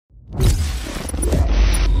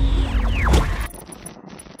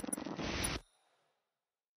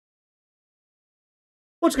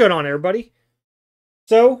What's going on, everybody?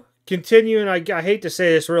 So, continuing, I hate to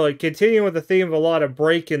say this, really, continuing with the theme of a lot of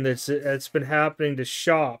break-in that's been happening to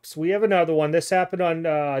shops. We have another one. This happened on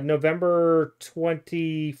November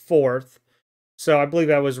 24th. So I believe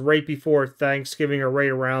that was right before Thanksgiving or right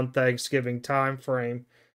around Thanksgiving time frame.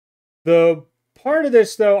 The part of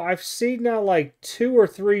this, though, I've seen now like 2 or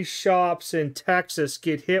 3 shops in Texas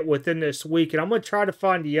get hit within this week, and I'm going to try to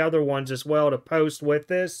find the other ones as well to post with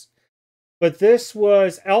this. But this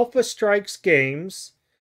was Alpha Strikes Games.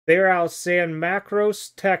 They're out San Macros,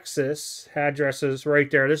 Texas. Address is right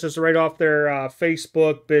there. This is right off their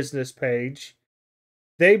Facebook business page.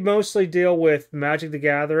 They mostly deal with Magic the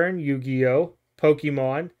Gathering, Yu-Gi-Oh,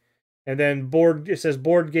 Pokemon, and then it says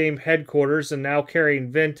board game headquarters and now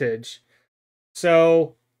carrying vintage.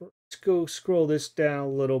 So let's go scroll this down a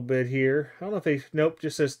little bit here. I don't know if they, nope,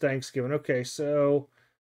 just says Thanksgiving. Okay, so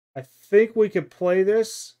I think we could play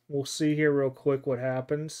this. We'll see here real quick what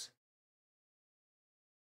happens.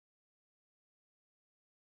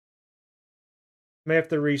 May have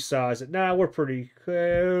to resize it. Nah, we're pretty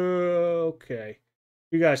okay.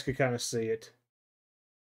 You guys could kind of see it.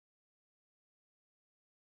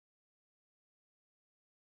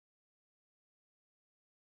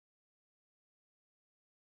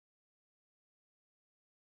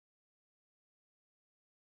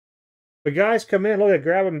 The guys come in, look at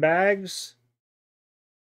grabbing bags,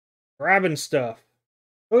 grabbing stuff.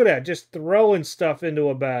 Look at that, just throwing stuff into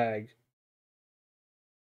a bag.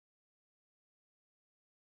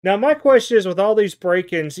 Now, my question is, with all these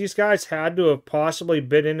break-ins, these guys had to have possibly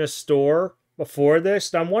been in a store before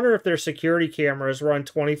this. And I'm wondering if their security cameras run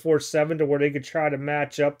 24/7 to where they could try to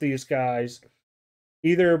match up these guys.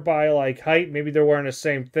 Either by, like, height, maybe they're wearing the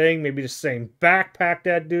same thing, maybe the same backpack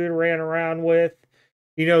that dude ran around with.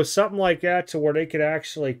 You know, something like that to where they could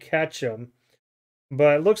actually catch them.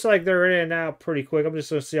 But it looks like they're in and out pretty quick. I'm just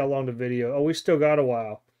going to see how long the video... Oh, we still got a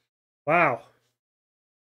while. Wow.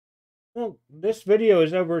 Well, this video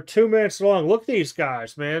is over 2 minutes long. Look at these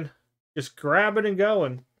guys, man. Just grabbing and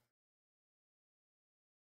going.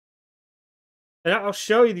 And I'll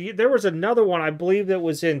show you. There was another one, I believe, that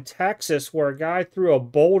was in Texas where a guy threw a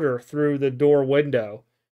boulder through the door window.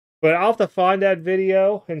 But I'll have to find that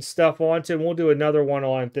video and stuff on it, and we'll do another one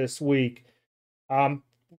on it this week. I'm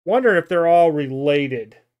wondering if they're all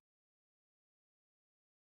related.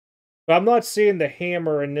 But I'm not seeing the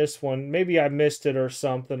hammer in this one. Maybe I missed it or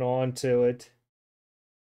something onto it.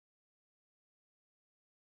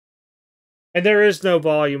 And there is no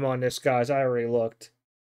volume on this, guys. I already looked.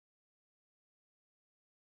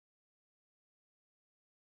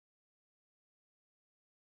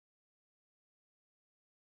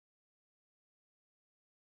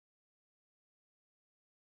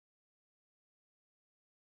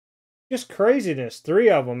 Just craziness. 3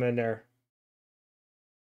 of them in there.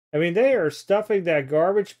 I mean, they are stuffing that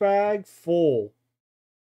garbage bag full.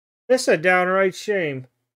 It's a downright shame.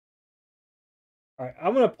 Alright,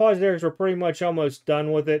 I'm going to pause there because we're pretty much almost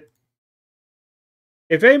done with it.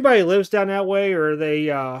 If anybody lives down that way or they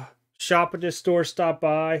shop at this store, stop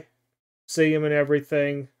by, see them and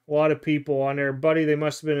everything. A lot of people on there. Buddy, they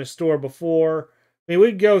must have been in a store before. I mean, we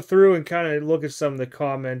can go through and kind of look at some of the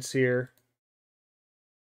comments here.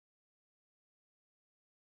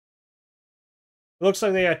 Looks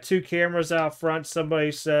like they got 2 cameras out front,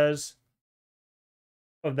 somebody says,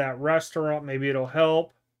 of that restaurant. Maybe it'll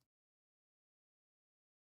help.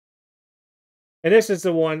 And this is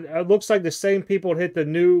the one. It looks like the same people hit the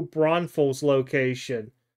new Braunfels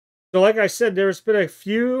location. So like I said, there's been a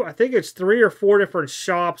few, I think it's 3 or 4 different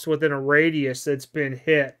shops within a radius that's been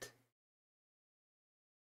hit.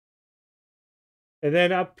 And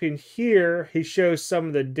then up in here, he shows some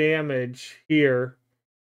of the damage here.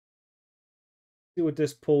 See what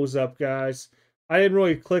this pulls up, guys. I didn't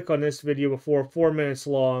really click on this video before, 4 minutes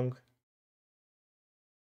long.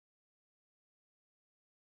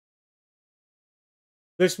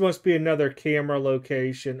 This must be another camera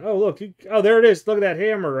location. Oh, look. Oh, there it is. Look at that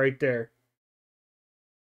hammer right there.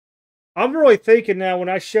 I'm really thinking now, when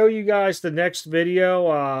I show you guys the next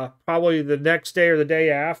video, probably the next day or the day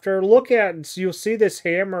after, look at and you'll see this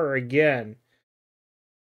hammer again.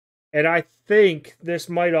 And I think this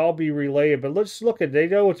might all be related, but let's look at, they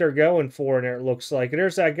know what they're going for in there, it looks like. And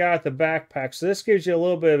there's that guy at the backpack. So this gives you a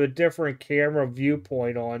little bit of a different camera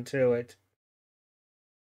viewpoint onto it.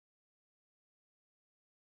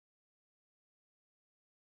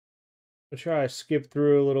 I'll try to skip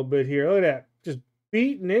through a little bit here. Look at that. Just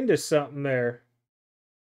beating into something there.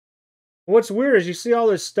 What's weird is you see all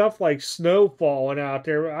this stuff like snow falling out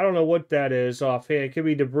there. I don't know what that is offhand. It could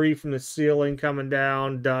be debris from the ceiling coming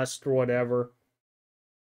down, dust or whatever.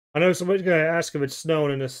 I know somebody's going to ask if it's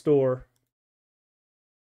snowing in the store.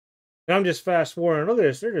 And I'm just fast forwarding. Look at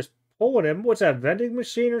this. They're just pulling him. What's that, vending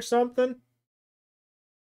machine or something?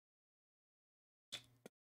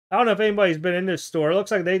 I don't know if anybody's been in this store. It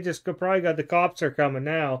looks like they just probably got the cops are coming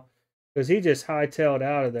now. Because he just hightailed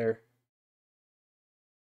out of there.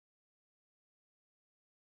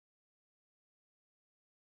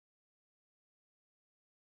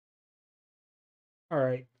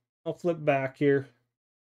 Alright. I'll flip back here.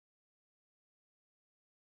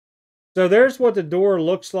 So there's what the door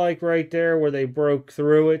looks like right there where they broke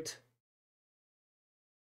through it.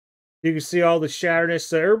 You can see all the shatterness.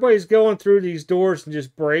 So everybody's going through these doors and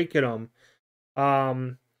just breaking them.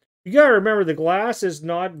 You gotta remember the glass is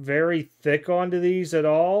not very thick onto these at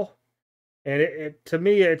all. And to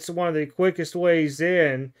me, it's one of the quickest ways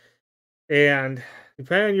in. And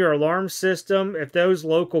depending on your alarm system, if those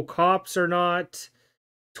local cops are not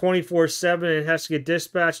 24/7 and it has to get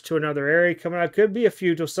dispatched to another area coming out, it could be a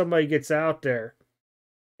few till somebody gets out there.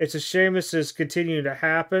 It's a shame this is continuing to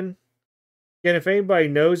happen. Again, if anybody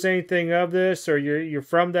knows anything of this or you're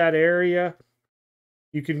from that area,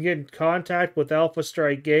 you can get in contact with Alpha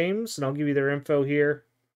Strike Games, and I'll give you their info here.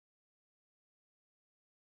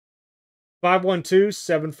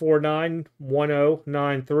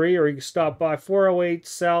 512-749-1093, or you can stop by 408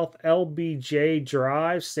 South LBJ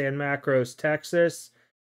Drive, San Macros, Texas.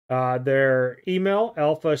 Their email,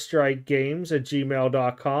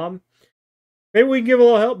 alphastrikegames@gmail.com. Maybe we can give a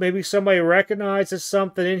little help. Maybe somebody recognizes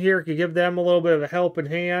something in here, could give them a little bit of a helping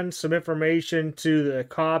hand, some information to the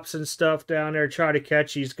cops and stuff down there, try to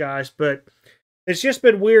catch these guys. But it's just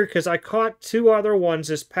been weird because I caught 2 other ones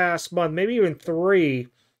this past month, maybe even 3.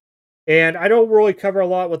 And I don't really cover a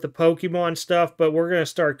lot with the Pokemon stuff, but we're going to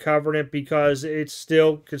start covering it because it's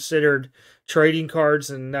still considered trading cards,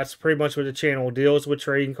 and that's pretty much what the channel deals with,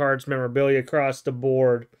 trading cards, memorabilia across the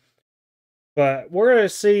board. But we're going to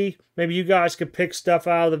see, maybe you guys could pick stuff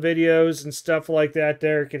out of the videos and stuff like that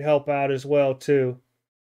there. It could help out as well, too.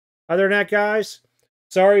 Other than that, guys,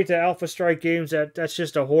 sorry to Alpha Strike Games. That's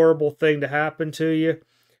just a horrible thing to happen to you.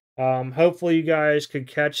 Hopefully you guys could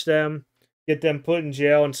catch them, get them put in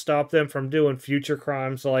jail, and stop them from doing future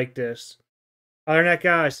crimes like this. Other than that,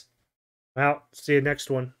 guys, I'm out. See you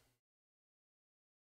next one.